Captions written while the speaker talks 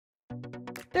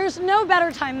There's no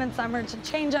better time than summer to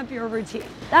change up your routine.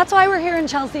 That's why we're here in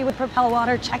Chelsea with Propel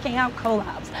Water checking out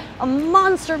Collabs, a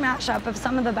monster mashup of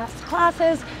some of the best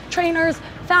classes, trainers,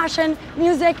 fashion,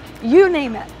 music, you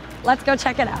name it. Let's go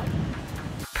check it out.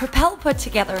 Propel put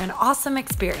together an awesome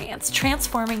experience,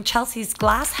 transforming Chelsea's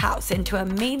glass house into a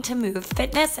made-to-move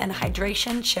fitness and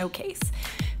hydration showcase.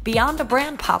 Beyond a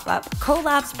brand pop-up,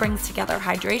 Collabs brings together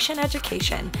hydration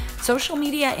education, social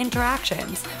media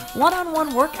interactions,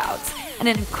 one-on-one workouts, and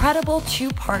an incredible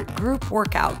two-part group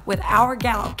workout with our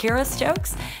gal,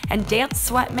 Stokes, and dance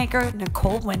sweat maker,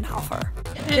 Nicole Winhoffer.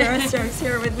 Stokes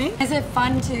here with me. Is it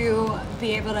fun to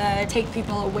be able to take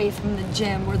people away from the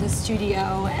gym or the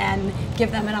studio and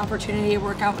give them an opportunity to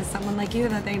work out with someone like you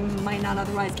that they might not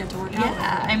otherwise get to work out with?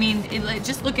 Yeah, I mean,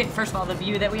 just look at, first of all, the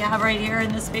view that we have right here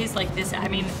in this space. Like this, I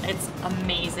mean, it's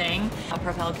amazing.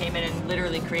 Propel came in and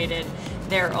literally created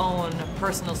their own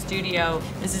personal studio.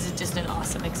 This is just an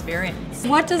awesome experience.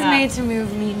 What does Made to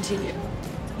Move mean to you?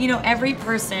 You know, every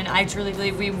person, I truly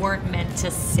believe we weren't meant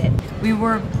to sit. We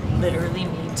were literally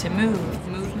made to move.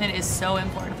 Movement is so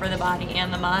important for the body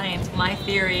and the mind. My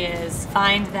theory is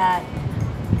find that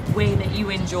way that you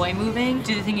enjoy moving.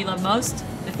 Do the thing you love most,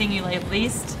 the thing you love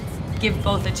least, give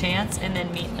both a chance, and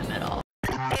then meet in the middle.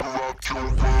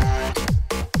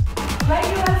 Ready,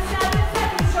 you have 7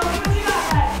 seconds. Show me what you got,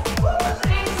 guys.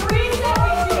 In 3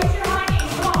 seconds, use your high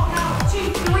knees. Come on, count. 2,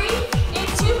 3. In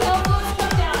 2, elbows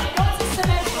come down. I know it's a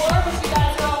cement floor, but you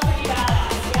guys are all pretty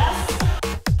badass, yes?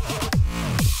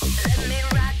 Let me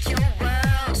rock your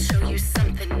world, show you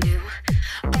something new.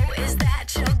 Oh, is that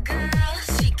your girl?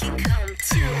 She can come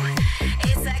too.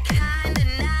 It's that kind of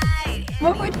night.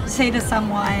 What would you say to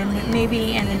someone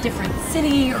maybe in a different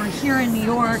city or here in New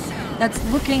York that's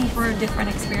looking for a different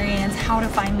experience, how to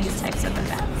find these types of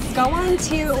events? Go on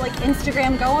to like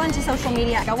Instagram, go on to social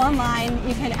media, go online.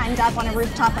 You can end up on a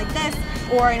rooftop like this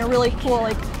or in a really cool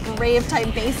like rave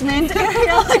type basement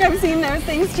area. Like I've seen those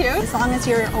things too. As long as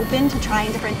you're open to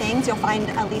trying different things, you'll find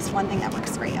at least one thing that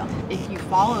works for you. If you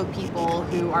follow people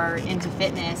who are into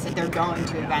fitness, if they're going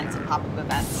to events and pop-up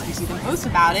events, you see them post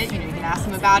about it, you know, you can ask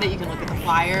them about it, you can look at the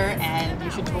flyer, and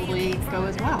you should totally go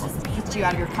as well. It puts you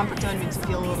out of your comfort zone, makes you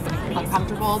feel a little bit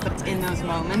uncomfortable, but it's in those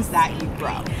moments that you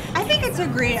grow. I think it's a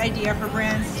great idea for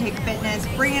brands to take fitness,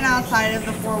 bring it outside of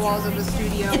the 4 walls of the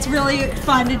studio. It's really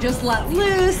fun to just let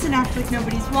loose and act like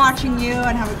nobody's watching you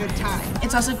and have a good time.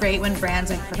 It's also great when brands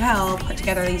like Propel put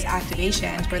together these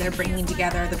activations where they're bringing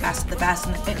together the best of the best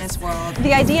in the fitness world.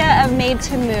 The idea of Made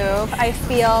to Move, I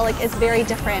feel like is very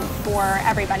different for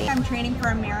everybody. I'm training for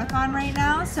a marathon right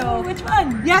now, so Oh, which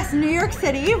one? yes, New York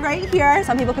City, right here.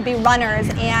 Some people could be runners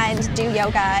and do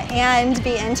yoga and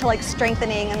be into like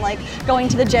strengthening and like going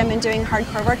to the gym and doing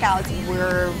hardcore workouts.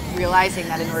 We're realizing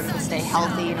that in order to stay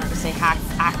healthy, in order to stay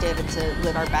active and to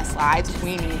live our best lives,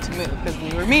 we need to move because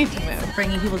we were made to move.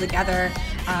 Bringing people together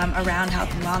around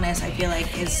health and wellness, I feel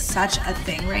like is such a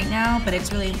thing right now, but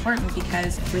it's really important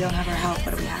because if we don't have our health,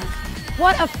 what do we have?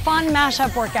 What a fun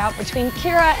mashup workout between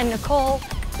Kira and Nicole.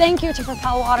 Thank you to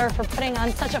Propel Water for putting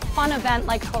on such a fun event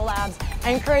like Collabs.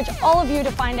 I encourage all of you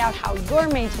to find out how you're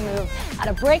made to move at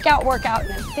a breakout workout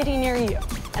in a city near you.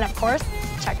 And of course,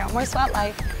 check out more Sweat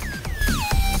Life.